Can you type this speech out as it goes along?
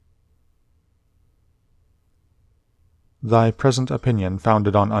Thy present opinion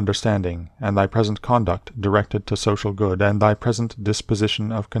founded on understanding, and thy present conduct directed to social good, and thy present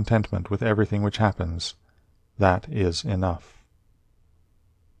disposition of contentment with everything which happens, that is enough.